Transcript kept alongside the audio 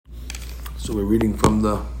So we're reading from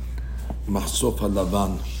the Mahsof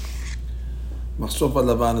HaLavan. Mahsof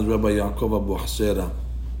HaLavan is Rabbi Yaakov Abu Hasera,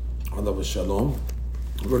 Alav Shalom.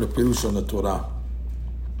 He wrote a Pirush on the Torah.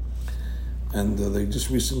 And they just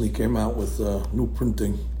recently came out with a new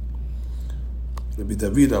printing. Rabbi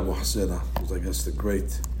David Abu Hasera was, I guess, the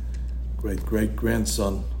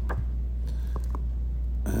great-grandson.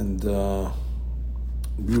 And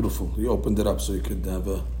beautiful. He opened it up so you could have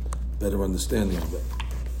a better understanding of it.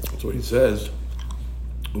 So he says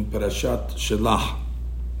in Parashat Shelach,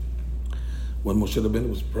 when Moshe Rabbeinu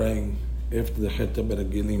was praying after the Chet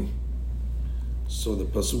HaMeragelim, so the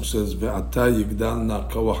pasuk says, "Ve'ata yigdalna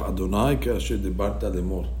kawach Adonai ka'asher dibarta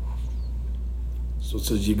lemor." So it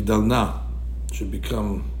says yigdalna should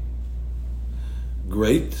become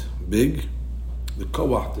great, big, the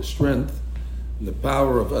kawach, the strength, and the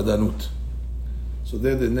power of Adanut. So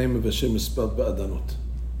there the name of Hashem is spelled Ba'adanut.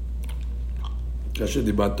 Ka'asher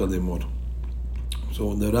dibarta lemor.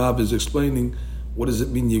 So the Rav is explaining, what does it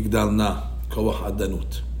mean yigdalna kawach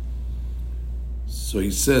Adanut? So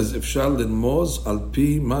he says, if Shal Moz al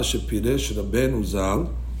pi ma shepiresh Rabbeinu Zal,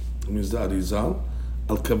 means the Arizal,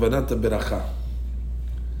 al kavanat beracha.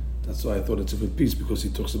 That's why I thought it's a good piece, because he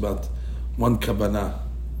talks about one kavanah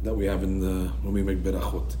that we have when we make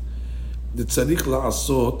berachot. The tzarich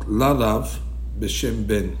la'asot larav b'shem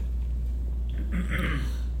ben.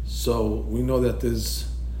 So we know that there's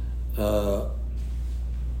a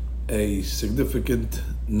significant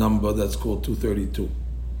number that's called 232.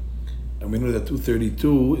 And we know that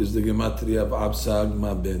 232 is the gematria of Ab Sag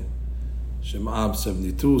Ma Ben. Shem Ab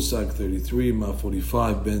 72, Sag 33, Ma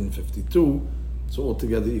 45, Ben 52. So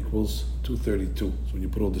altogether equals 232. So when you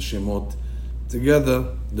put all the Shemot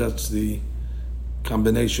together, that's the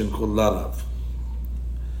combination called Larav.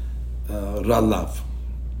 Ralav.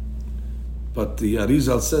 But the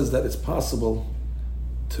Arizal says that it's possible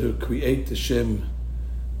to create the Shem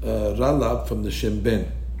Ralav from the Shem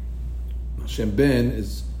Ben. Shem Ben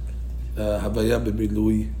is Havaya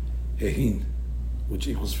B'Bilui Ehin, which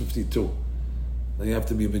equals 52. Now you have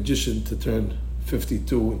to be a magician to turn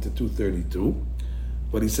 52 into 232.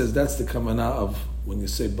 But he says that's the kavanah of when you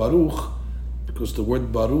say Baruch, because the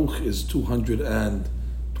word Baruch is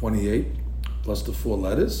 228 plus the 4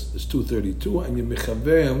 letters is 232, and you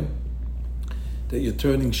mechaveim that you're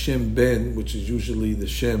turning Shem Ben, which is usually the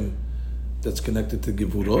Shem that's connected to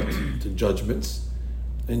Gevurot, to judgments,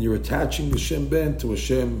 and you're attaching the Shem Ben to a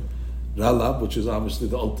Shem Ralab, which is obviously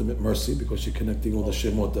the ultimate mercy, because you're connecting all the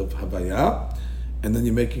Shemot of Havaya, and then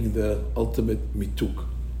you're making the ultimate mituk.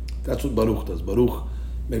 That's what Baruch does. Baruch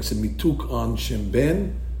makes a mituk on Shem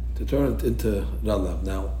Ben to turn it into Ralab.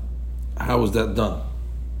 Now, how is that done?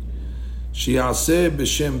 Shi'aseh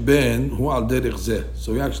b'Shem Ben hu al derech zeh.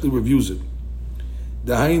 So he actually reviews it.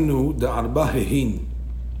 Dahainu da'arba hehin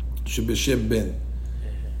she'b'Shem Ben.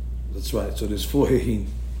 That's right. So there's 4 hehin.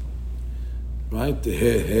 Right, the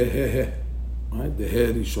he, right, the he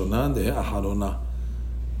rishona, the he aharona,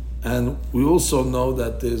 and we also know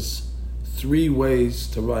that there's 3 ways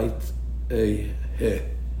to write a he: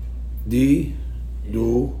 di,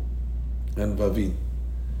 du, and vavin.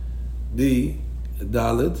 Di, a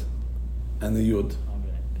dalid, and a yud,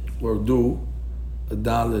 or du, a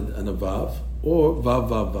dalid and a vav, or vav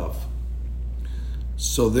vav vav.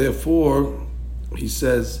 So therefore, he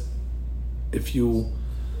says, if you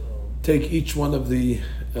take each one of the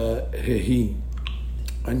hehi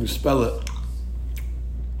and you spell it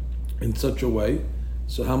in such a way.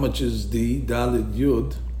 So how much is the Dalid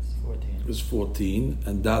Yud? 14. Is 14,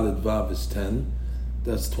 and Dalid Vav is 10.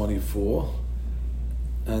 That's 24.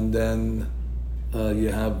 And then you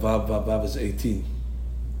have Vav Vav Vav is 18.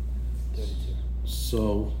 32.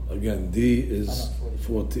 So again, D is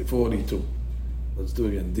 42. Let's do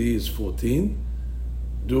it again. D is 14.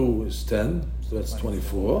 Du is 10. So that's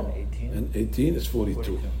 24, and 18 is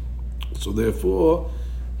 42. So therefore,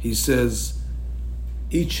 he says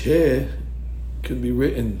each hair can be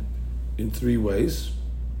written in 3 ways,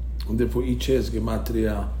 and therefore each hair is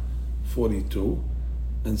gematria 42.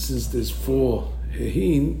 And since there's 4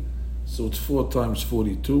 hehin, so it's 4 times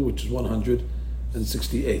 42, which is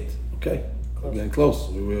 168. Okay, we're getting close.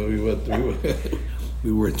 We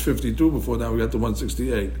were at 52 before. Now we got to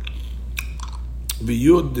 168.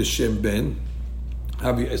 V'yud the Shem Ben.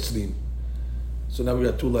 Havi Esrim. So now we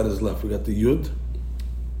got 2 letters left. We got the Yud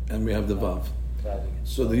and we have the Vav.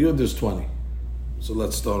 So the Yud is 20. So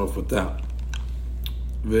let's start off with that.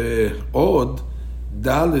 Ve'od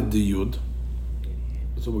Dalet the Yud.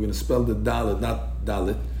 So we're going to spell the Dalet, not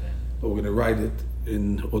Dalet, but we're going to write it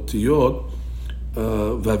in Otiyot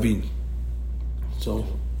Vavin. So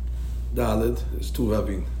Dalet is 2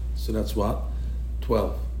 Vavin. So that's what?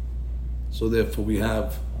 12. So therefore we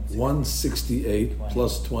have 168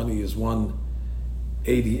 plus 20 is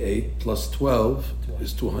 188 plus 12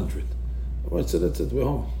 is 200. All right, so that's it, we're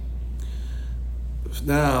home.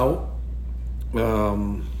 Now,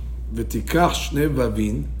 ותיקח שני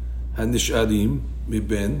ווים הנשארים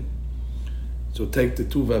מבין, so take the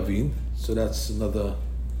two vavin, so that's another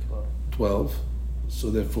 12. So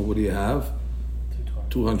therefore what do you have?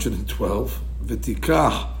 212.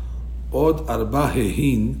 ותיקח עוד 4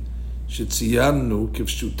 ההין שציינו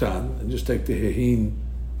כפשוטן, and just take the ההין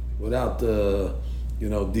without the,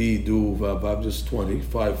 D, do, vav, just 20,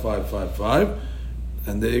 5, 5, 5, 5,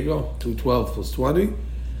 and there you go, 212 plus 20.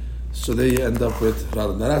 So there you end up with,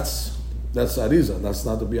 now that's Arizal, that's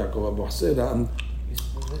not the Yaakov Abu Hasira. And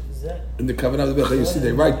in the Kavanah of the Becha, you see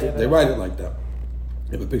they write it like that.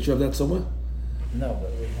 You have a picture of that somewhere? No,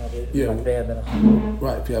 but we have it Yeah. in Matbe'a Beracha.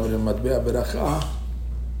 Right, if you have it in Matbe'a Beracha,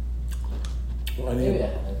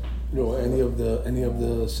 or any of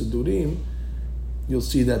the Sidurim, you'll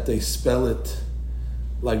see that they spell it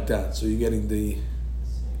like that. So you're getting the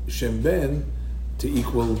Shem Ben to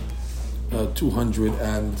equal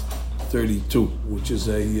 232, which is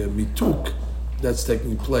a mituk that's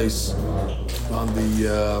taking place on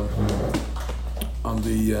the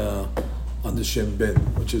Shem Ben,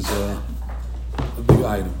 which is a big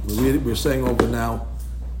item. We're saying over now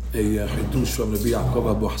a Hidush from Rabbi Yaakov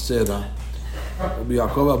Abu Hasira. Rabbi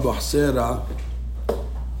Yaakov Abu Hasira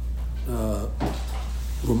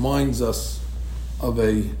reminds us of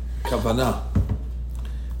a kavanah.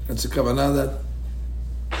 It's a kavanah that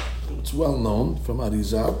it's well known from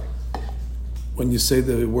Arizal when you say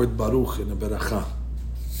the word Baruch in a beracha.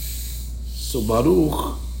 So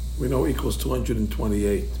Baruch, we know equals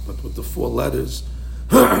 228, but with the 4 letters,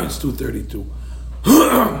 it's 232.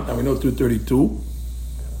 And we know 232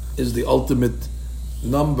 is the ultimate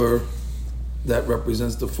number that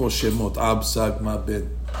represents the 4 Shemot, Ab, Sag, Ma, Bin.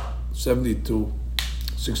 72,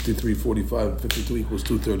 63, 45, 52 equals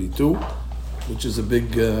 232, which is a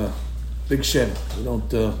big Shem.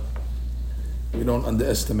 We don't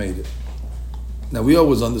underestimate it. Now we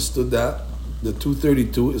always understood that the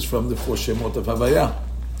 232 is from the 4 Shemot of Havaya,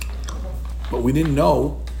 but we didn't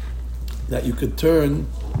know that you could turn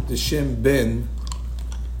the Shem Ben,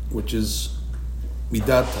 which is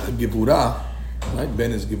Midat HaGivurah, right?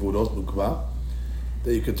 Ben is Givurot, Nukva,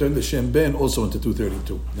 that you could turn the Shem Ben also into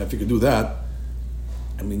 232. Now if you could do that,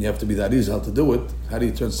 you have to be that easy how to do it. How do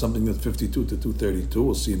you turn something that's 52 to 232?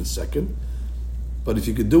 We'll see in a second. But if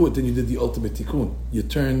you could do it, then you did the ultimate tikkun. You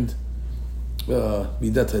turned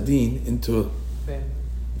Midat Hadin into Ben.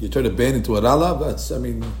 You turned a Ben into a Rala. That's,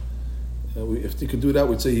 if you could do that,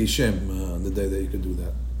 we'd say Yishem on the day that you could do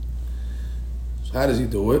that. So how does he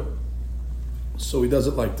do it? So he does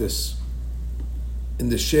it like this. In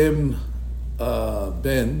the Shem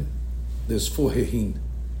Ben, there's 4 Hehin.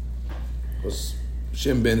 Because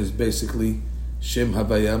Shem Ben is basically Shem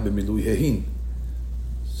Havaya b'milui Hehin.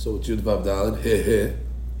 So it's Yud Vav Daled, He,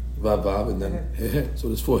 Vav Vav, and then He. So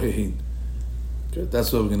there's 4 Hehin. Okay,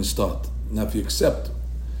 that's where we're going to start. Now if you accept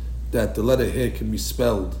that the letter He can be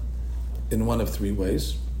spelled in one of 3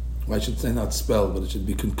 ways, I should say not spelled, but it should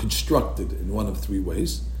be constructed in one of 3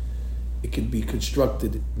 ways. It can be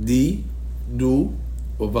constructed D, Du,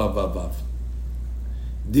 or Vav Vav Vav.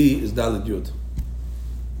 D is Daled Yud.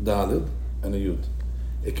 Daled and a Yud.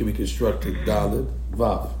 It can be constructed Daled,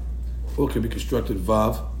 Vav. Or it can be constructed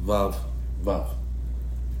Vav, Vav, Vav.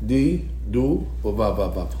 D, Du, or Vav,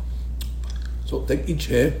 Vav, Vav. So take each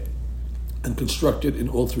He and construct it in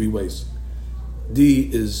all 3 ways. D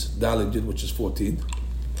is Daled Yud, which is 14.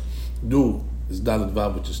 Du is Daled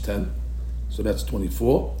Vav, which is 10. So that's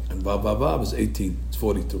 24. And Vav, Vav, Vav is 18. It's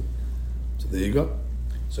 42. So there you go.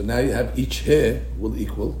 So now you have each He will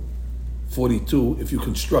equal 42 if you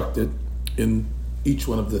construct it in each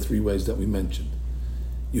one of the 3 ways that we mentioned.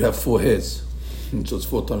 You have 4 He's, so it's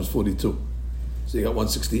 4 times 42. So you got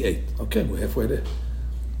 168. Okay, we're halfway there.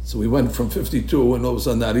 So we went from 52, and all of a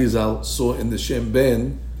sudden Arizal saw in the Shem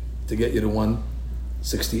Ben to get you to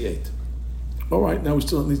 168. All right, now we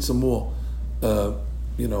still need some more,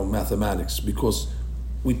 mathematics, because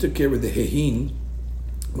we took care of the Hehin,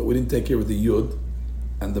 but we didn't take care of the Yud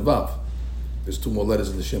and the Vav. There's 2 more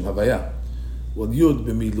letters in the Shem Havaya. Well, Yud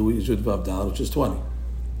b'milui is Yud Vav Dal, which is 20.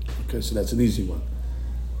 Okay, so that's an easy one.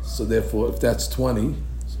 So therefore, if that's 20,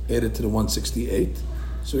 add it to the 168,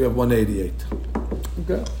 so we have 188.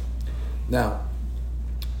 Okay. Now,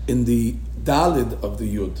 in the Dalid of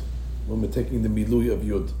the Yud, when we're taking the Milui of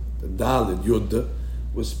Yud, the Dalid, Yud,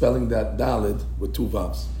 we're spelling that Dalid with 2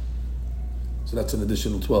 Vavs. So that's an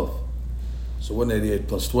additional 12. So 188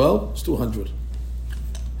 plus 12 is 200.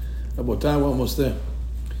 About time, we're almost there.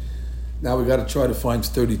 Now we got to try to find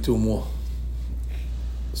 32 more.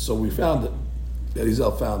 So we found it.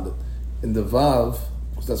 Arizal found it. In the Vav,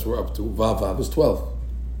 because that's what we're up to, Vav is 12.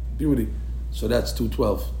 Beauty. So that's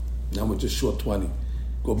 212. Now we're just short 20.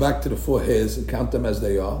 Go back to the 4 hairs and count them as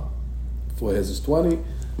they are. 4 hairs is 20.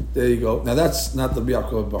 There you go. Now that's not the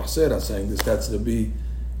Yaakov Bahsera saying this. That's the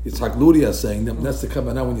Yitzhak Luria saying that. That's the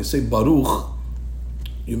Kavanah. When you say Baruch,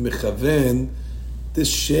 you mechaven this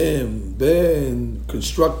Shem Ben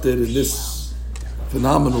constructed in this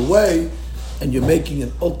phenomenal way, and you're making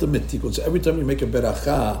an ultimate tikkun. So every time you make a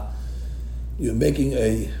beracha, you're making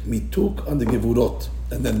a mituk on the gevurot,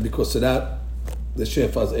 and then because of that, the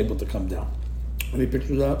shefa is able to come down. Any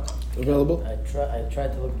pictures out available? I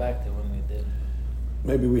tried to look back to when we did.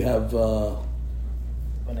 Maybe we have.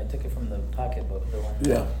 When I took it from the pocketbook, the one.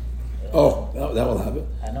 Yeah. That will have it.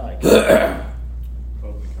 I know. I can't.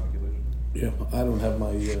 Yeah, I don't have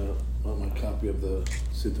my copy of the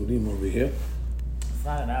Sidurim over here. It's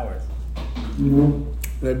not in ours.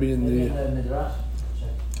 Maybe in Maybe the. in the Midrash. Check.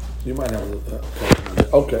 You might have a copy of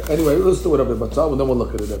it. Okay. Anyway, let's do it up in Batzal, and then we'll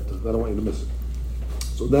look at it after. I don't want you to miss it.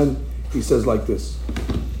 So then he says like this: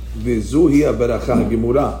 V'zuhi beracha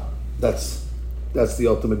gemura. That's the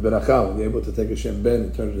ultimate beracha. When you're able to take a Shem Ben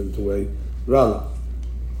and turn it into a Rala.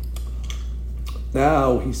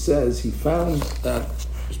 Now he says he found that.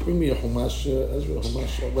 Just bring me a Chumash, Ezra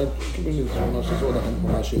Chumash. Bring me the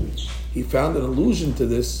Chumash. He found an allusion to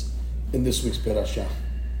this in this week's Perashah.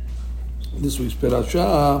 In this week's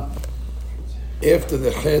Perashah, after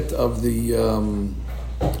the chet of the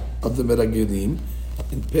Meragelim,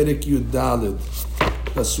 in Perek Yud Daled,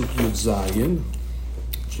 Pasuk Yud Zayin.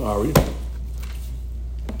 Sorry,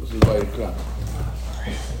 this is Vayikra.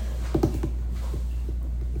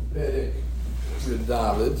 Perek Yud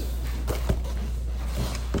Daled.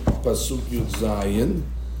 Pasuk Yud Zayin.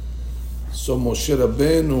 So Moshe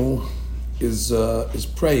Rabbeinu is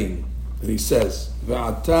praying, and he says,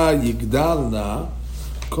 "Ve'ata yigdalna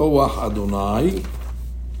koach Adonai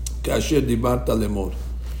kasher dibarta lemor."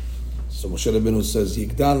 So Moshe Rabbeinu says,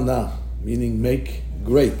 "Yigdalna," meaning make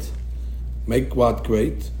great. Make what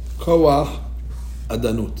great? Koach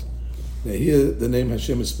Adanut. Now here the name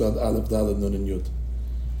Hashem is spelled Aleph Daled Nun and Yud.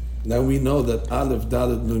 Now we know that Aleph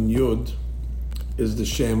Daled Nun Yud is the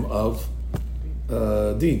Shem of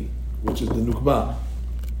Din, which is the Nukba.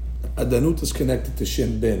 Adanut is connected to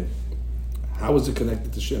Shem Ben. How is it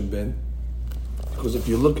connected to Shem Ben? Because if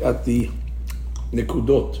you look at the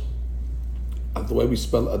Nikudot, at the way we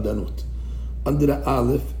spell Adanut, under the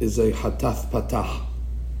Aleph is a Hatath Patah.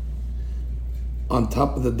 On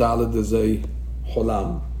top of the Dalet there's a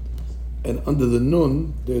Holam, and under the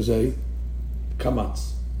Nun there's a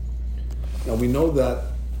Kamatz. Now we know that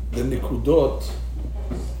the Nikudot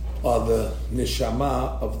are the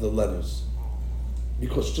neshama of the letters.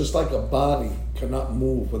 Because just like a body cannot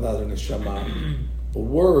move without a neshama, a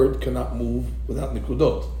word cannot move without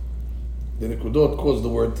nikudot. The nikudot cause the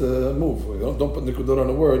word to move. Don't put nikudot on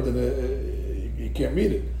a word, and you can't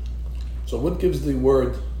read it. So what gives the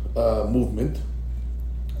word movement?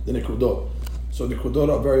 The nikudot. So nikudot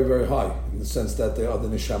are very, very high in the sense that they are the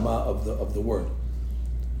neshama of the word.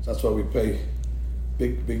 So that's why we pay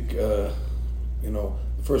big, the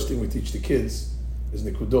first thing we teach the kids is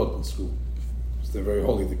nikudot in school. So they're very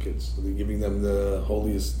holy, the kids. So they're giving them the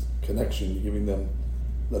holiest connection. You're giving them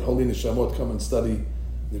that holy neshamot come and study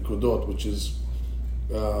nikudot, which is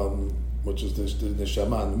the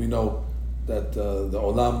neshama. And we know that the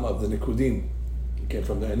olam of the nikudim came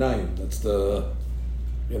from the enayim. That's the,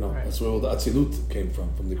 that's where all the atzilut came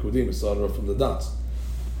from the nikudim. It started off from the dots.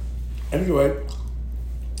 Anyway,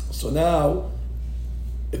 so now,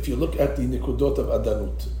 if you look at the Nikudot of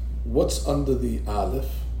Adanut, what's under the Aleph?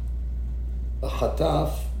 A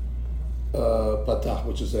Hataf Patah,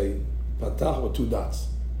 which is a Patah with 2 dots.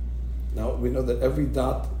 Now, we know that every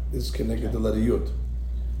dot is connected to the letter Yud,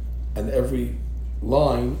 and every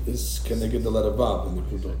line is connected to the letter Vav in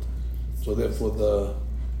Nikudot. So therefore, the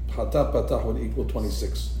Hataf Patah would equal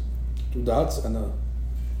 26. 2 dots, and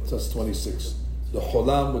that's 26. The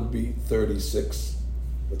Holam would be 36.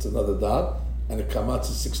 That's another dot. And the Kamatz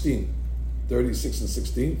is 16. 36 and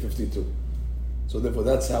 16, 52. So therefore,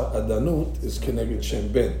 that's how Adanut is connected Shem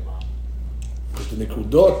Ben. But the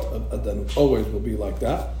Nikudot of Adanut always will be like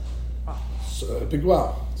that. So, big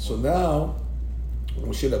wow. So now,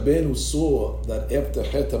 Moshe Rabbeinu saw that after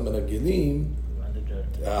Chet HaMeragelim,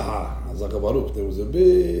 there was a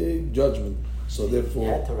big judgment. So therefore, He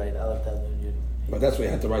had to write Aleph Daled Nun Yud. but that's why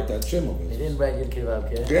he had to write that Shem over. He didn't write Yud Kei Vav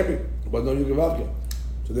Kei. But no Yud Kei Vav Kei.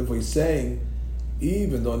 So therefore, he's saying,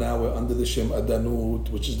 even though now we're under the Shem Adanut,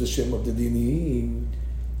 which is the Shem of the Dinim,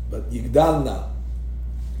 but Yigdalna,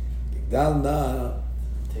 Yigdal na,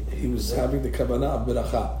 he was having the kavanah of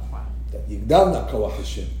beracha. That Yigdal na koach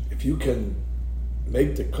Hashem. If you can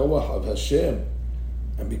make the koach of Hashem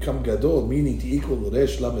and become gadol, meaning to equal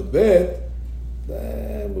resh lamed bet,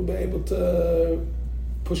 then we'll be able to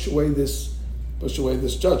push away this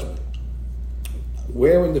judgment.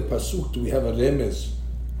 Where in the pasuk do we have a remez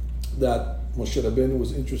that Moshe Rabbeinu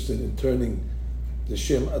was interested in turning the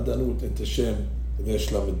Shem Adanut into Shem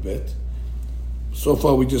resh lamed bet? So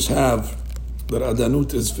far we just have that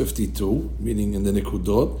Adanut is 52, meaning in the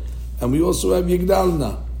Nikudot, and we also have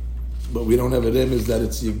Yigdalna, but we don't have a remez that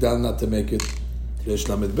it's Yigdalna to make it resh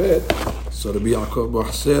lamed bet. So Rabbi Yaakov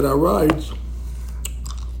Bohsera writes,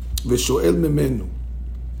 ושואל ממנו,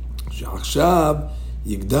 שעכשיו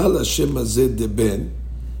יגדל השם הזה דבן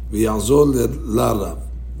ויעזור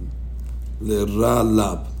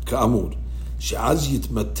לרלב, כאמור, שאז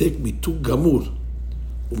יתמתק מיתוק גמור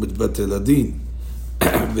ומתבטל הדין.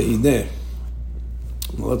 והנה,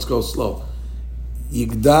 let's go slow.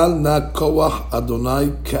 יגדל נא כוח אדוני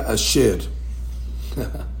כאשר.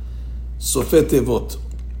 סופי תיבות.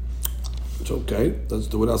 Okay, let's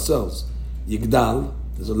do it ourselves. יגדל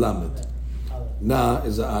is a lamed. Na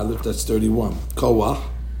is a aleph, that's 31. Kawah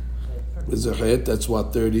is a chet, that's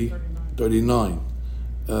what, 30? 39.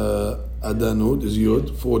 Adanut is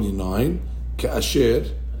yud, 49. Ka'asher,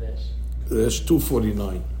 there's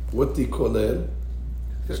 249. What the kolel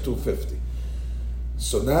is 250.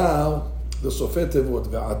 So now, the Sofet Tevot,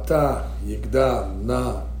 Ve'ata, Yigdal,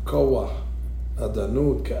 Na, Kawah,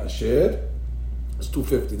 Adanut, Ka'asher, is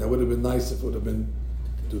 250. That would have been nice if it would have been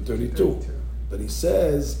 232. But he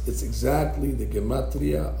says it's exactly the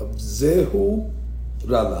gematria of Zehu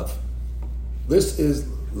Ralav. This is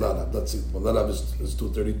Larav. That's it. Well, Larav is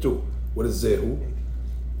 232. What is Zehu?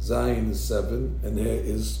 Zayin is 7, and He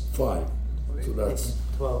is 5. So that's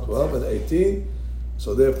 12 and 18.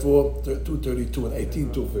 So therefore, 232 and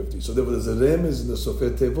 18, 250. So therefore, there's a remez in the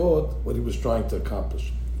Sofet Tevot, what he was trying to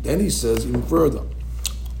accomplish. Then he says even further,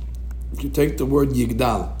 if you take the word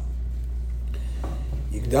Yigdal,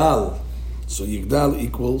 so Yigdal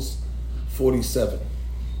equals 47.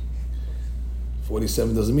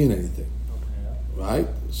 47 doesn't mean anything, right?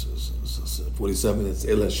 47, it's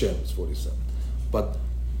El Hashem, it's 47. But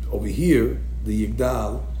over here, the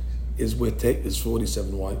Yigdal is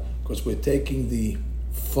 47. Why? Because we're taking the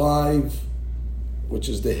 5, which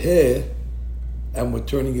is the hair, and we're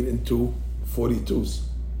turning it into 42s.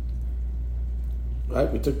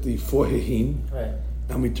 Right? We took the 4 hehin, right,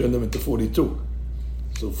 and we turned them into 42.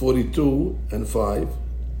 So 42 and 5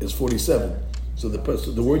 is 47. So the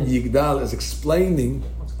word Yigdal is explaining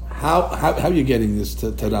how you're getting this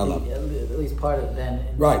to Ralav. At least part of then.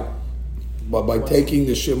 Right. But by taking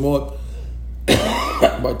the Shemot,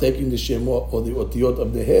 or the Otiyot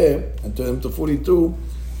of the hair and turn them to 42,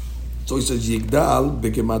 so he says Yigdal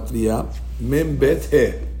begematria mem bet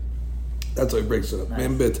he. That's how he breaks it up. Nice.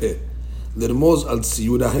 Mem bet he. Lermoz al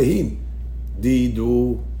tziyud hahin.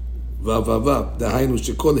 Didu vav. דהיינו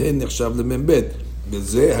שכל הן נחשב למ"ב,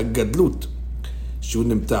 וזה הגדלות שהוא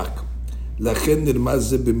נמתק. לכן נרמז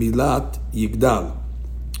זה במילת יגדל.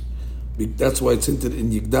 That's why it's hinted in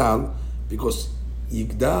Yigdal, because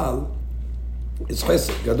Yigdal is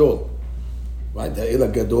chesed, gadol. Right? Ha'el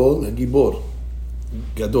gadol, ha'gibor.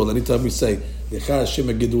 Gadol. Anytime we say, Lecha Hashem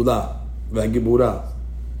ha'gedula, v'ha'gibura.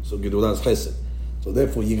 So gedula is chesed. So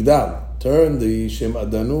therefore Yigdal, turn the Shem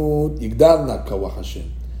Adanut, Yigdal na kawach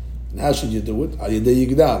Hashem. And how should you do it? Al Yedei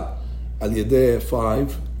Yigdal. Al Yedei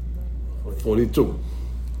 5, 42.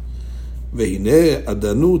 והנה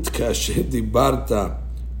אדנות כאשר דיברת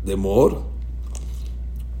לאמור.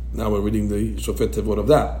 Now we're reading the Sofet Tevot of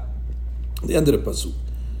that. The end of the pasuk.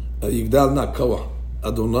 יגדל נא כוח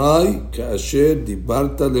אדוני כאשר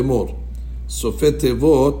דיברת לאמור. Sofet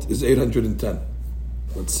Tevot is 810.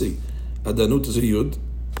 Let's see. Adanut is a yud.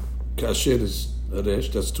 Kasher is a resh,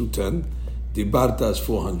 that's 210. Dibarta is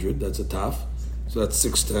 400, that's a taf. So that's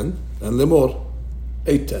 610. And lemor,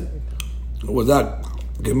 810. With that,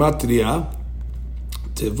 gematria,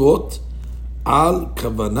 tevot, al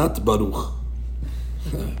kavanat baruch.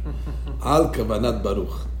 Al kavanat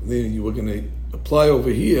baruch. Then you were going to apply over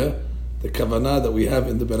here the kavanah that we have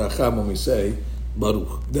in the berachah when we say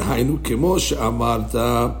baruch. Dehainu kemo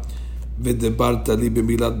she'amarta v'debarta li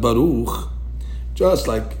b'milat baruch. Just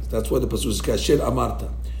like, that's why the pasuk is kasher amarta.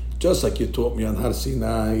 Just like you taught me on Har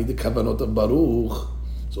Sinai, the kavanot of baruch.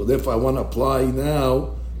 So therefore I want to apply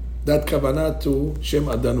now that kavanah to Shem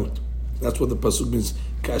Adanut. That's what the pasuk means.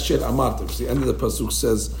 Kasher amarta. Because the end of the pasuk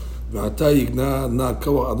says, "V'ata yigna na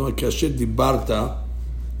kawa adonai kasher dibarta,"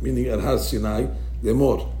 meaning at Har Sinai,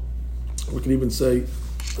 lemor. We can even say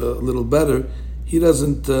a little better. he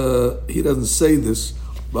doesn't say this,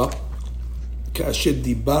 but כאשר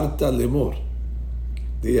דיברת לאמור.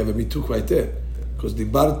 They have a mituk right there. Because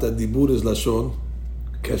דיברת, דיבור is lashon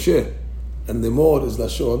kasher. And lemor is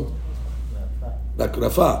lashon like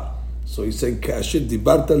rafa. So he's saying כאשר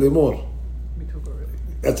דיברת לאמור.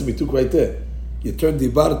 That's a mituk right there. You turn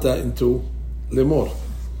דיברת into lemor.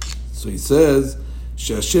 So he says,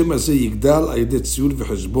 שהשם הזה יגדל על ידי ציור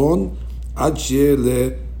וחשבון עד שיהיה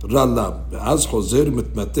לרלב. ואז חוזר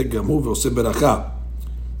מתמתק גם הוא ועושה ברכה.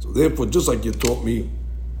 So therefore, just like you taught me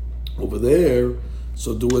over there,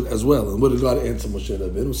 so do it as well. And what did God answer Moshe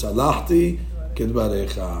Rabbeinu? Salachti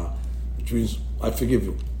kedbarecha, which means I forgive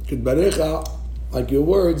you. Kedbarecha, like your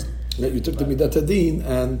words, that you took the midat hadin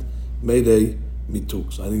and made a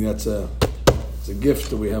mituk. So I think it's a gift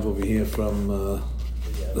that we have over here from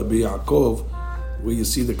Rabbi Yaakov, where you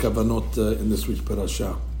see the kavanot in this week's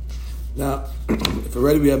parasha. Now, if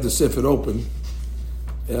already we have the sefer open,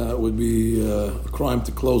 it would be a crime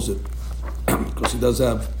to close it, because he does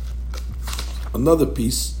have another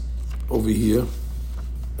piece over here.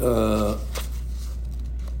 I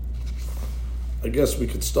guess we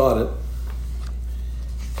could start it.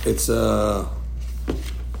 It's a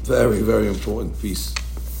very, very important piece.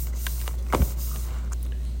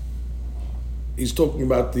 He's talking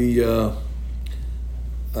about the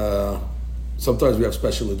sometimes we have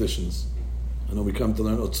special editions. I know we come to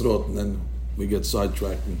learn Otzrot and then we get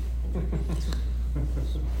sidetracked. And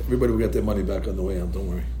everybody will get their money back on the way out. Don't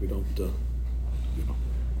worry. We don't,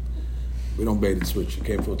 we don't bait and switch. You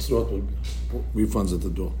came for Otzrot, refunds at the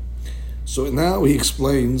door. So now he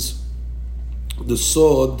explains the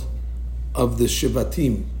sword of the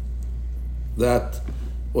Shivatim, that,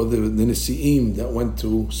 or the Nesi'im that went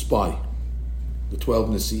to spy, the 12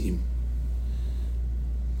 Nesi'im.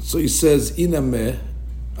 So he says, Inameh,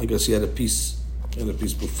 I guess he had a piece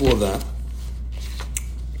before that.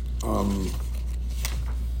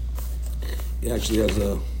 He actually has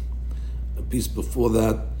a piece before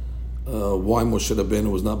that, why Moshe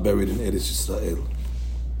Rabbeinu was not buried in Eretz Yisrael.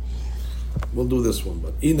 We'll do this one,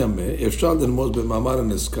 but Inameh, אפשר לרמוז במאמר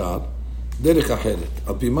הנזכר, דרך אחרת,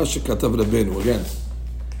 על פי מה שכתב רבנו. Again,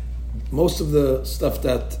 most of the stuff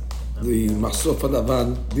that the Mahsuf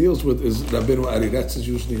HaLavan deals with is Rabbeinu Ari. That's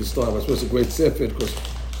usually his style. I suppose it's a great sefer because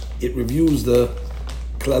it reviews the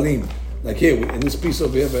klalim. Like here, in this piece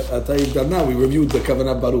over here, at Tayyib Darna, we reviewed the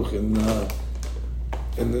Kavanah Baruch in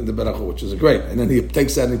the Baruch, which is great. And then he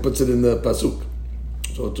takes that and he puts it in the Pasuk.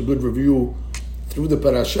 So it's a good review through the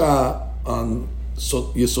parasha on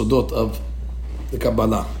Yesodot of the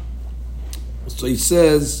Kabbalah. So he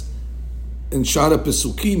says, in Shara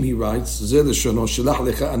Pesukim, he writes, Zeh Leshono Shelach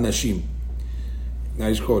Lecha Anashim. Now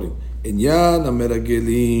he's quoting, Inyan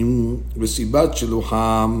HaMeragelim V'sibat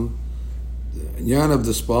Shelucham, the Inyan of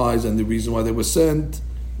the spies and the reason why they were sent,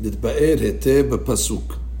 Nitba'er Hetev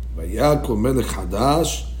B'Pasuk, Vayakol Melech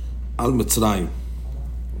Hadash Al Mitzrayim.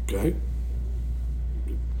 Okay?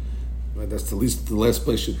 Well, that's the last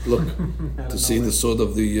place you'd look to see the sword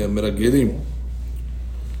of the Meragelim.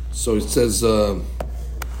 So it says, Vayakol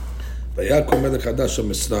Melech Hadash Al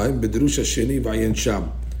Mitzrayim, B'Derush HaSheni V'ayin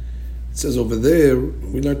Sham. It says over there,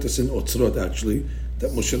 we learned this in Otzrot actually,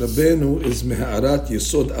 that Moshe Rabbeinu is Meha'arat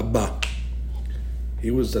Yesod Abba.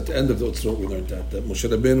 He was at the end of the Otzrot, we learned that Moshe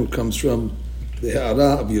Rabbeinu comes from the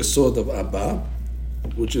Ha'ara of Yesod of Abba,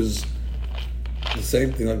 which is the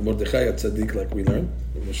same thing like Mordechai at Tzaddik, like we learned.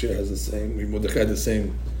 Moshe has the same, Mordechai had the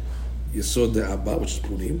same Yesod de Abba, which is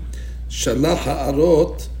Purim. Shalach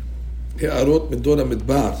Ha'arot Medor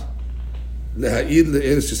HaMidbar Le'ha'ir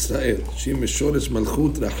le'Eretz Yisrael She Meshoresh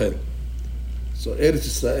Malchut Rachel. So Eretz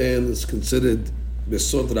Yisrael is considered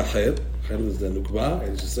Besod Rachel. Rachel is the Nukba,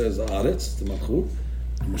 Eretz Yisrael is the Aretz, the Malchut.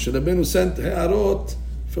 Moshe Rabbeinu sent Ha'arot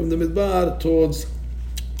from the Midbar towards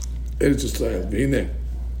Eretz Yisrael. והנה,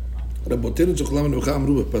 רבותינו זכרם לברכה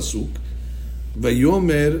אמרו בפסוק,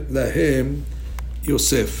 ויאמר להם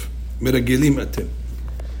יוסף, מרגלים אתם.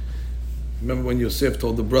 Remember when Yosef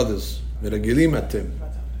told the brothers, מרגלים אתם.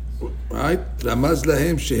 Right? רמז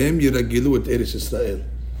להם שהם ירגלו את ארץ ישראל.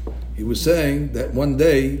 He was saying that one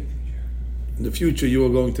day, in the future, you are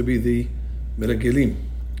going to be the meragelim.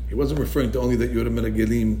 He wasn't referring to only that you're a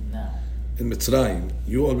meragelim in Mitzrayim.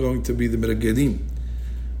 You are going to be the meragelim.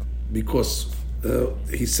 Because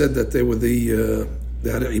he said that they were they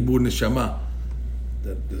had an ibur neshama.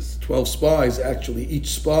 That there's 12 spies, actually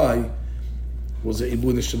each spy was an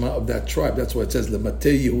ibur neshama of that tribe. That's why it says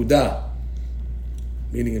Lematei Yehuda.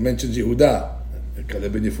 Meaning it mentions Yehuda.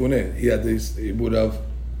 Caleb ben Yefuneh. He had this ibur of,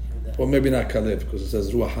 or maybe not Caleb because it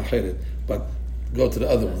says Ruach HaCheret, but go to the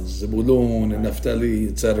other ones, Zebulun and Naphtali,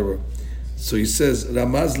 etc. So he says,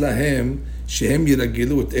 Ramaz lahem shehem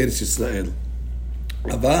yiragilu et Eretz Yisrael.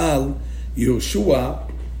 Aval Yehoshua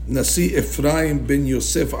Nasi Ephraim ben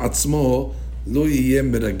Yosef atzmo lo yiyeh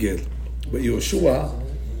meragel. But Yehoshua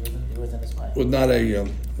was not a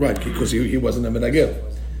right, because he wasn't a meragel.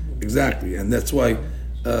 Exactly, and that's why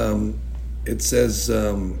it says,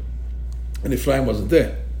 and Ephraim wasn't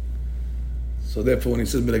there. So therefore, when he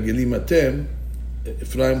says meragelim atem,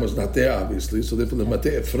 Ephraim was not there, obviously. So therefore, the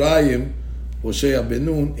Mateh Ephraim, Hoshea ben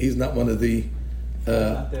Nun, he's not one of the.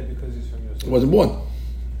 Not there because he's from Yosef. He wasn't born.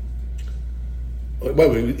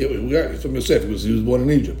 Well, he's from Yosef. He was born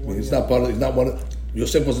in Egypt. He's not part of. He's not one of.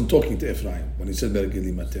 Yosef wasn't talking to Ephraim when he said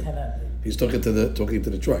meragelim atem. He's talking to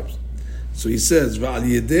the tribes. So he says, "Va'al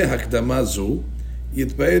yedei hakdama zu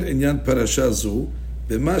yitbaer inyan parasha zu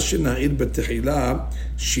b'ma shena'ir betechila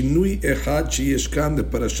shinui echad sheyesh kan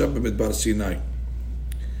leparasha b'midbar Sinai."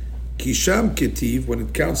 Ki sham ketiv, when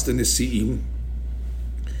it counts the nesiim,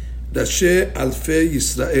 Rashe alfei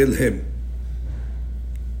Yisrael hem.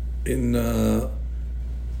 In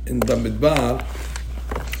Bamidbar,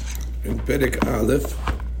 in Perek Aleph,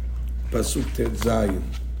 Pasuk Tet Zayin.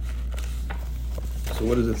 So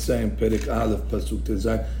what does it say in Perek Aleph, Pasuk Tet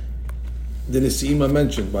Zayin? The Nesiim are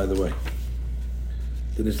mentioned, by the way.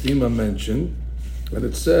 The Nesiim are mentioned, and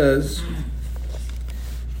it says,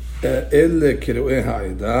 אלה קרואי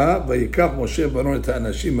העדה, ויקח משה ואהרון את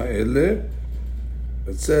האנשים האלה,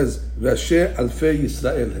 it says, ראשי אלפי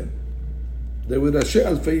ישראל הם. They were ראשי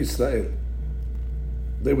אלפי ישראל.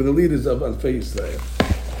 They were the leaders of אלפי ישראל.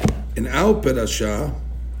 In our parasha,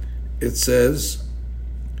 it says,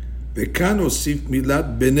 וכאן הוסיף מילת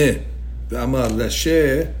בני, ואמר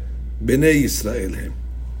ראשי בני ישראל הם.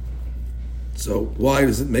 So why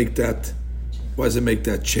does it make that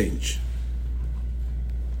change?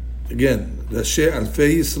 Again, Rashi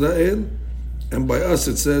Alfei Yisrael, and by us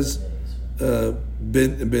it says, V'amar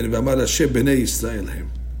Rashi Bnei Yisrael hem.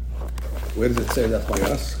 Where does it say that by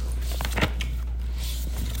us?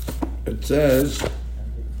 It says,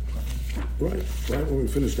 right when we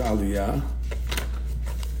finish the Aliyah,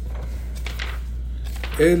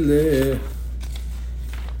 Ele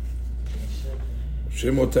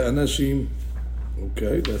Shemot HaAnashim.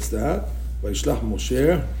 Okay, that's that. Vayishlach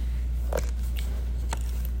Moshe.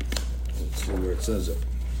 Let's see where it says it.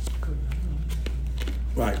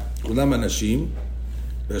 Right. Kulam Anashim.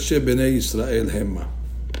 Rashi Bnei Yisrael Hemma.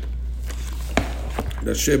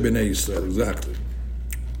 Rashi Bnei Yisrael, exactly.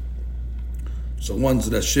 So one's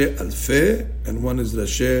Rashi Alfei and one is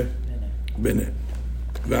Rashi Bnei.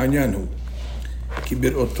 V'anyan hu. כי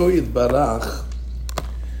בראותו יתברך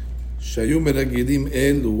שהיו מרגלים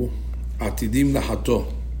אלו עתידים לחטוא.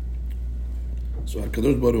 So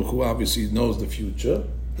HaKadosh Baruch Hu obviously knows the future,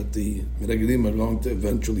 that the מרגלים are going to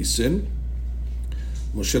eventually sin.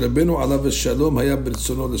 משה רבנו עליו השלום היה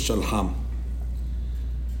ברצונו לשלחם.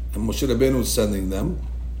 And Moshe Rabbeinu is sending them.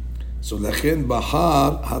 So לכן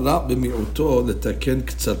בחר הרע במיעוטו לתקן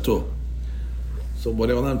קצתו. So what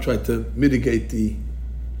I'm trying to mitigate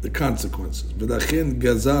the consequences. ולכן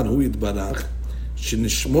גזר הוא יתברך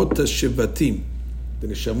שנשמות השבטים, the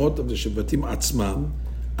נשמות of the שבטים עצמם,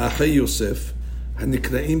 אחי יוסף,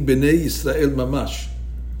 הנקראים בני ישראל ממש.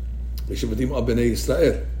 The שבטים are בני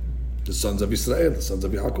ישראל, the sons of Israel, the sons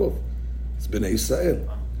of Yaakov. It's בני ישראל.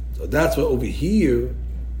 So that's why over here,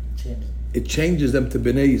 it changes them to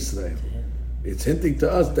בני ישראל. It's hinting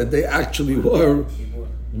to us that they actually were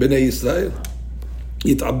בני ישראל.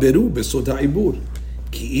 יתעברו בסוד העיבור.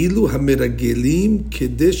 כאילו המרגלים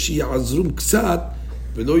כדי שיעזרום קצת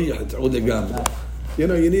ולא יחטאו לגמרי. You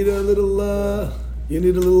know, you need a little koach, you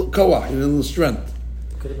need a little strength.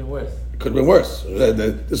 Could have been worse. It could have been worse.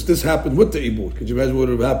 This happened with the ibur. Could you imagine what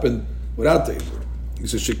would have happened without the ibur? He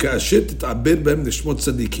says, שכאשר תתעבר בהם נשמות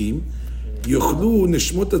צדיקים, יוכלו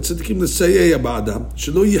נשמות הצדיקים לסייע בעדם,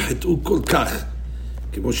 שלא יחטאו כל כך.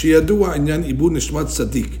 כמו שידוע עניין עיבור נשמת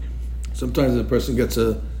צדיק. Sometimes a person gets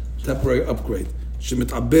a temporary upgrade.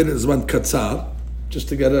 שמתעבר זמן קצר, just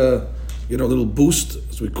to get a little boost,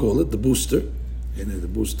 as we call it, the booster, the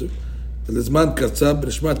booster, לזמן קצר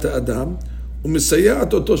בנשמת האדם,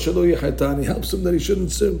 ומסייעת אותו שלא יחטא, he helps him that he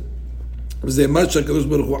shouldn't sin. וזה מה שהקדוש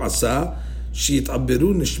ברוך הוא עשה,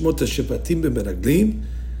 שיתעברו נשמות השבטים במרגלים,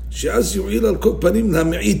 שאז יועיל על כל פנים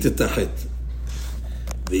להמעיט את החטא.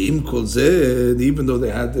 ועם כל זה, even though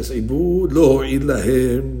they had this עיבוד, לא הועיל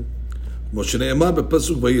להם, כמו שנאמר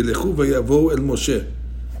בפסוק, וילכו ויבואו אל משה.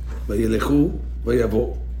 וילכו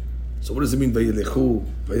ויבואו. So what does it mean, וילכו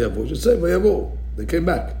ויבואו? Just say, ויבואו. They came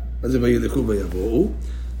back. מה זה וילכו ויבואו?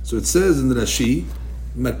 So it says in Rashi,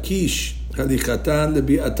 מקיש הליכתן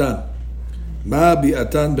לביאתן. Ma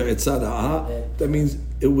bi'atan be'etzah ra'ah. That means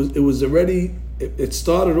it was already, it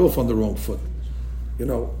started off on the wrong foot. You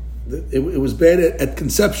know, it was bad at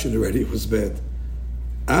conception already, it was bad.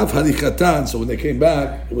 Av halichatan, so when they came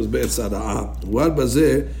back, it was be'etzah ra'ah. Wal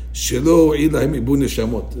bazeh, shelo ilahim ibu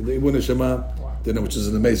neshamot. The ibu neshama, which is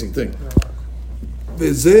an amazing thing.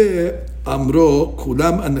 V'zeh amro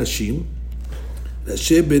kulam anashim,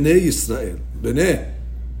 Rashe b'nei Yisrael. B'nei,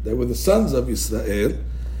 they were the sons of Israel.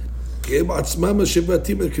 Very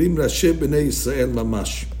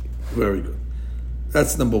good.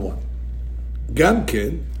 That's number one. Gam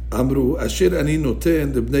ken amru asher ani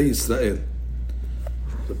noten lebnei Yisrael.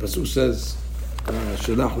 The pasuk says,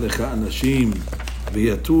 "Shelach lecha anashim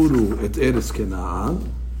v'yaturu et eretz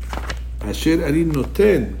Kenaan." Asher ani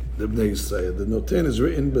noten lebnei Yisrael. The noten is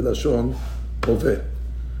written b'lashon hoveh.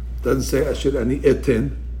 Doesn't say asher ani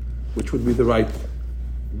eten, which would be the right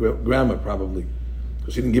grammar probably,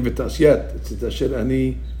 because he didn't give it to us yet. It's asher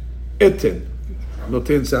ani eten.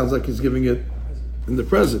 Noten sounds like he's giving it in the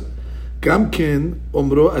present. Gam ken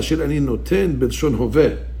omro asher ani noten b'lashon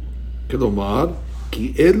hoveh. Kelomar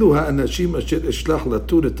ki elu ha'anashim asher eshlach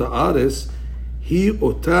latur et ha'aretz hi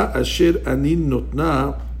ota asher ani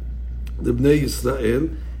notna lebnei Yisrael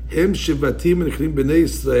hem shevatim nechlim b'nei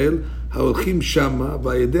Yisrael ha'olchim shama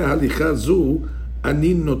va'yedei halicha zu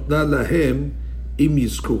ani notna lahem im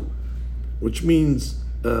yizku, which means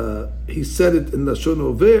he said it in Lashon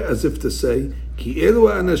Hoveh as if to say ki elu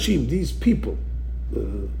ha'anashim, these people,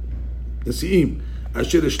 nesiim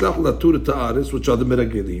asher eshlach latur et ha'aretz, which are the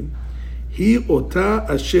meragelim, hi ota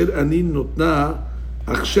asher ani notna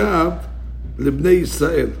achshav lebnei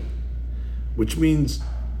Yisrael, which means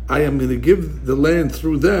I am going to give the land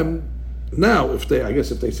through them now, if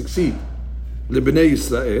they succeed. Lebnei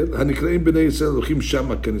Yisrael, hanikreim bnei Yisrael lochim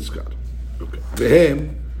shama kenizkar. Okay.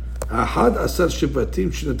 Vehem, ahad asar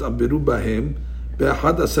shevatim shenet'aberu bahem,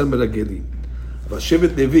 be'ahad asar meragelim.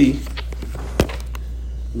 Vashevet Levi,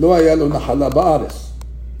 lo haya lo nahala ba'aretz.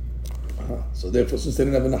 So therefore, since they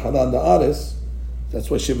didn't have a nahala in the aretz, that's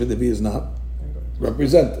why Shevet Levi is not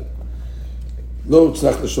represented. Lo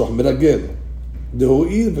tzrach l'shoch meragel.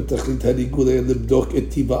 דהואיל ותכלית הריגול היה לבדוק את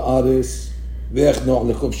טיב הארץ ואיך נוח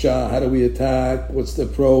לחופשה, how do we attack, what's the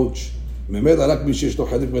approach. ממילא רק מי שיש לו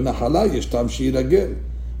חלק בנחלה יש טעם שירגל,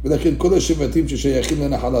 ולכן כל השבטים ששייכים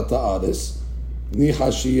לנחלת הארץ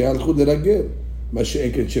ניחא שיהלכו לרגל, מה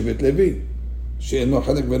שאין כן שבט לוי שאין לו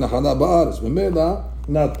חלק בנחלה בארץ, ממילא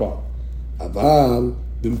not part. אבל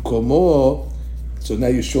במקומו, so now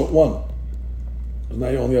you short one, so now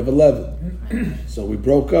you only have 11, so we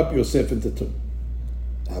broke up Yosef into two.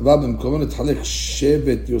 אבל במקומו נתחלק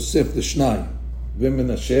שבט יוסף לשניים,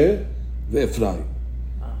 ומנשה ואפרים.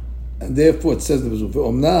 And therefore it says,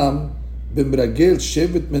 ואומנם במרגל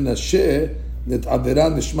שבט מנשה נתעברה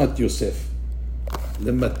נשמת יוסף.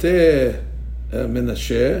 למטה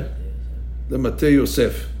מנשה, למטה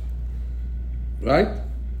יוסף. Right?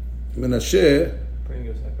 מנשה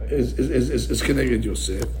is connected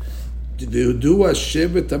יוסף. וידוע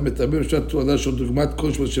השבט המתאביר בשעת תועלה של דוגמת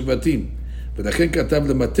כל של שבטים. ולכן כתב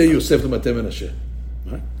למטה יוסף למטה מנשה.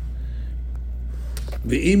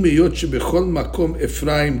 ואם היות שבכל מקום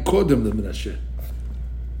אפרים קודם למנשה.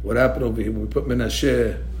 What happened over here? We put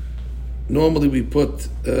Menashe, normally we put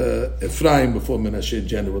Ephraim before Menashe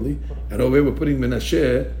generally, and over here we're putting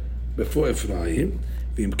Menashe before Ephraim.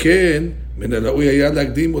 ואם כן, מן הראוי היה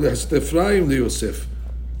להקדים ולחסות אפרים ליוסף.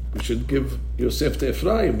 We should give Yosef to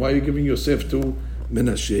Ephraim. Why are you giving Yosef to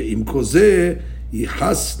Menashe? אם כל זה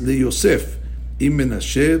ייחס ליוסף. עם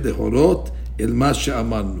מנשה להורות אל מה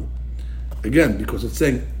שאמרנו. Again, because it's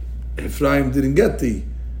saying Ephraim didn't get the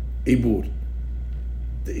Ibur.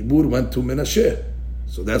 The Ibur went to Menashe.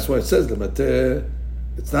 So that's why it says Lemate,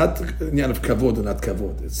 it's not Nyan of Kavod and not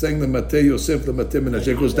Kavod. It's saying Lemate Yosef, Lemate Menashe,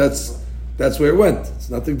 because that's where it went. It's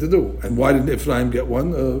nothing to do. And why didn't Ephraim get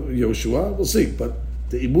one? Yoshua? We'll see. But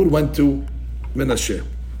the Ibur went to Menashe.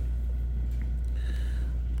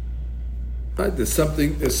 Right, there's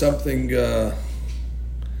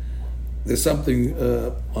something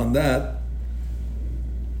on that.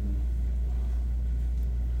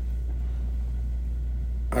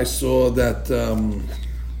 I saw that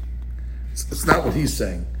it's not what he's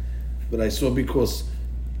saying, but I saw because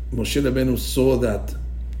Moshe Rabbeinu saw that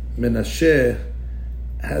Menashe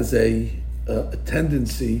has a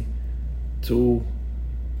tendency to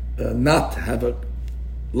not have a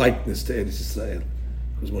likeness to Eretz Yisrael.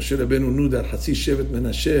 Because Moshe Rabbeinu knew that Hatzi Shevet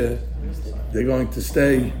Menashe, they're going to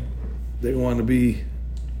stay, they want to be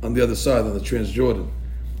on the other side, on the Transjordan.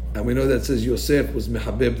 And we know that says Yosef was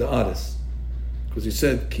Mehabeb the Ares. Because he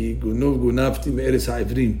said, Ki gunav gunavti me'eres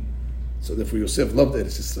ha'ivrim. So therefore Yosef loved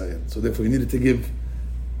Eretz Yisrael. So therefore he needed to give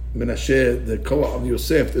Menashe the koach of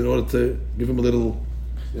Yosef in order to give him a little,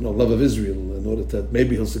 love of Israel, in order that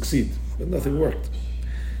maybe he'll succeed. But nothing worked.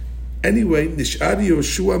 Anyway, Nish'ar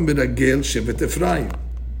Yoshua Miragel Shevet Ephraim.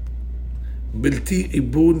 Bilti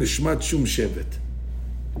Ibu Nishmat Shum Shevet.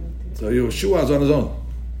 So Yoshua is on his own.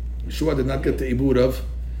 Yoshua did not get the Ibur of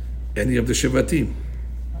any of the Shevatim.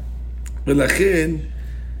 ולכן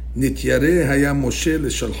נתיירא היה משה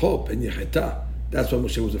לשלחו פן יחטא. That's why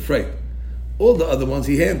Moshe was afraid. All the other ones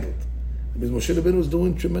he handled. Because Moshe Rabbeinu was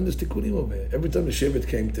doing tremendous tikkunim over here. Every time the Shevet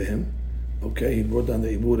came to him, okay, he brought down the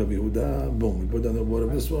Ibur of Yehuda, boom. He brought down the Ibur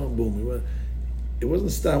of this one, boom. It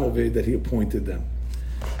wasn't Stam over here that he appointed them.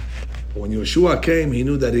 But when Yeshua came, he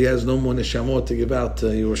knew that he has no more neshamot to give out to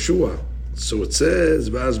Yeshua. So it says,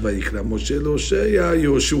 V'az vayikra Moshe L'Hoshea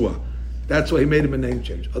Yeshua. That's why he made him a name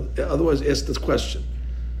change. Otherwise, ask this question.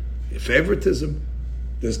 Favoritism,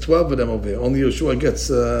 there's 12 of them over here. Only Yeshua gets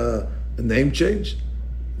a name change?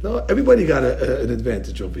 No, everybody got an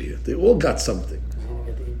advantage over here. They all got something.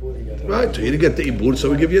 Right, so you didn't get the Ibur, so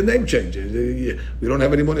we give you a name change. We don't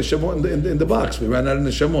have any more Neshamot in the box. We ran out of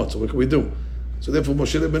Neshamot, so what can we do? So therefore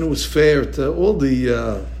Moshe Rabbeinu was fair to all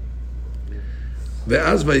the...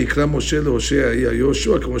 ואז ויקרא משה להושע היה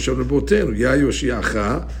יהושע כמו שאומר רבותינו, יא יהושיעך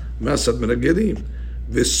מעשת מרגלים,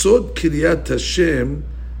 וסוד קריאת השם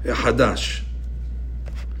החדש.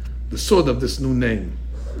 The sword of this new name.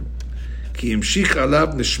 כי המשיך עליו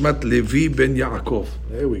נשמת לוי בן יעקב.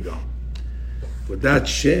 There we go. With that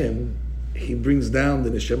Shem, he brings down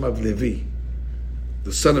the neshama of Levi,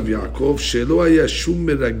 the son of Yaakov, שלא היה שום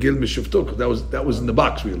מרגל משבטו, because that was in the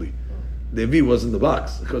box really. Levi was in the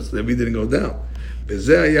box, because Levi didn't go down.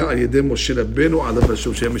 וזה היה על ידי משה רבנו עליו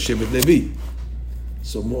השם שהיה משבט לוי.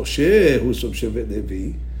 So Moshe, who's from Shevet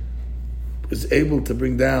Levi, is able to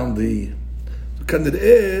bring down the...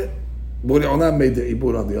 Borei Olam made the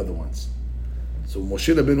Ibur on the other ones. So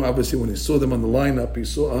Moshe Rabbeinu, obviously, when he saw them on the lineup, he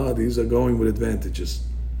saw, these are going with advantages.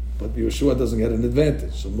 But Yeshua doesn't get an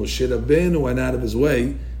advantage. So Moshe Rabbeinu went out of his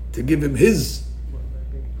way to give him his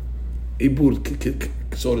Ibur,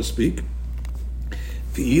 so to speak.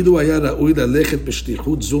 ואילו היה ראוי ללכת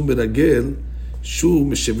בשליחות זו מרגל שהוא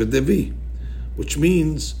משבט לוי. Which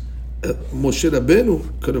means Moshe Rabbeinu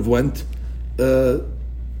could have went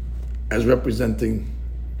as representing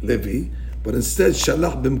Levi, but instead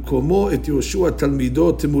שלח במקומו את יהושע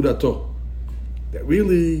תלמידו תמורתו. That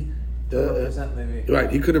really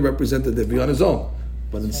right, he could have represented Levi on his own,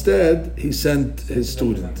 but instead he sent his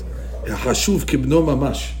student. חשוב כבנו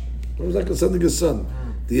ממש. It was like sending his son.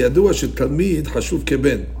 ידוע שתלמיד חשוב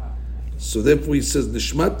כבן. So therefore he says,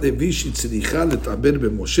 נשמת לוי שצריכה להתעבר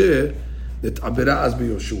במשה, להתעברה אז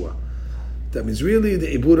ביהושע. That means really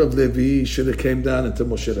the Ibur of Levi should have came down into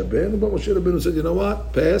Moshe Rabbeinu, but Moshe Rabbeinu said, you know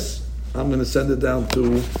what, pass, I'm going to send it down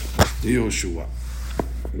to Yehoshua.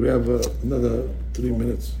 We have another 3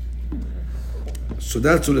 minutes. So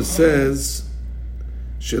that's what it says,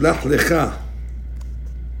 שלח לך.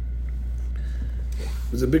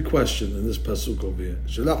 There's a big question in this pasuk over here.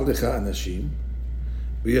 שלח לך אנשים,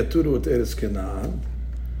 ויתורו את ארץ כנען,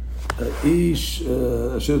 איש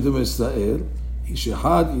אשר דומה ישראל, איש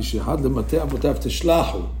אחד למטה אבותיו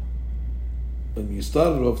תשלחו. And you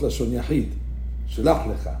started off לשון יחיד, שלח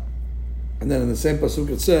לך. And then in the same pasuk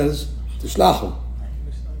it says, תשלחו.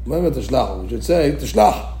 מה אומר תשלחו? You should say,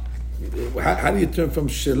 תשלח. How do you turn from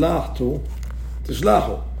שלח to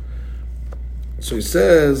תשלחו? So he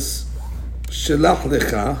says, שלח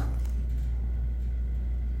לך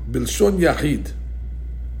בלשון יחיד,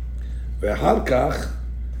 ואחר כך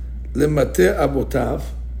למטה אבותיו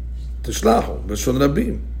תשלחו בלשון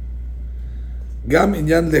רבים. גם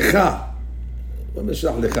עניין לך, לא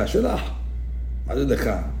נשלח לך, שלח. מה זה לך?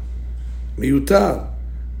 מיותר,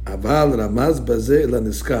 אבל רמז בזה אלא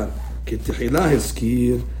נזכר, כי תחילה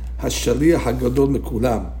הזכיר השליח הגדול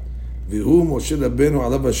מכולם, והוא משה רבנו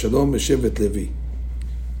עליו השלום משבט לוי.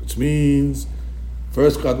 Which means,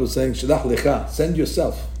 first God was saying, Shalach lecha, send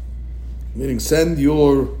yourself. Meaning, send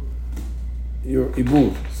your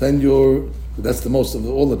ibur, send your, that's the most of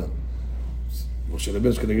all of them. Moshe Rabbeinu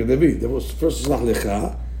is going to get Levi. There was first Shalach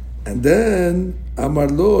lecha, and then, Amar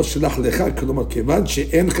lo Shalach lecha, kolomar kevan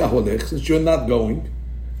she'encha holech, since you're not going,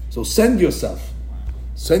 so send yourself.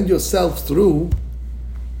 Send yourself through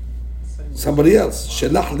somebody else.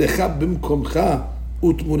 Shalach lecha bimkomcha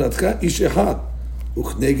utmuratcha ish echad.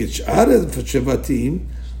 וכנגד שאר השבטים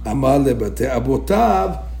אמר לבתי אבותיו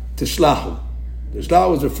תשלחו.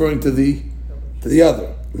 תשלחו is referring to the other.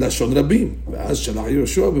 לשון רבים. ואז שלח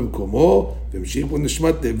יהושע במקומו והמשיך בו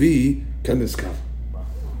נשמת לוי כנזכר.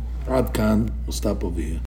 עד כאן, we'll stop over here.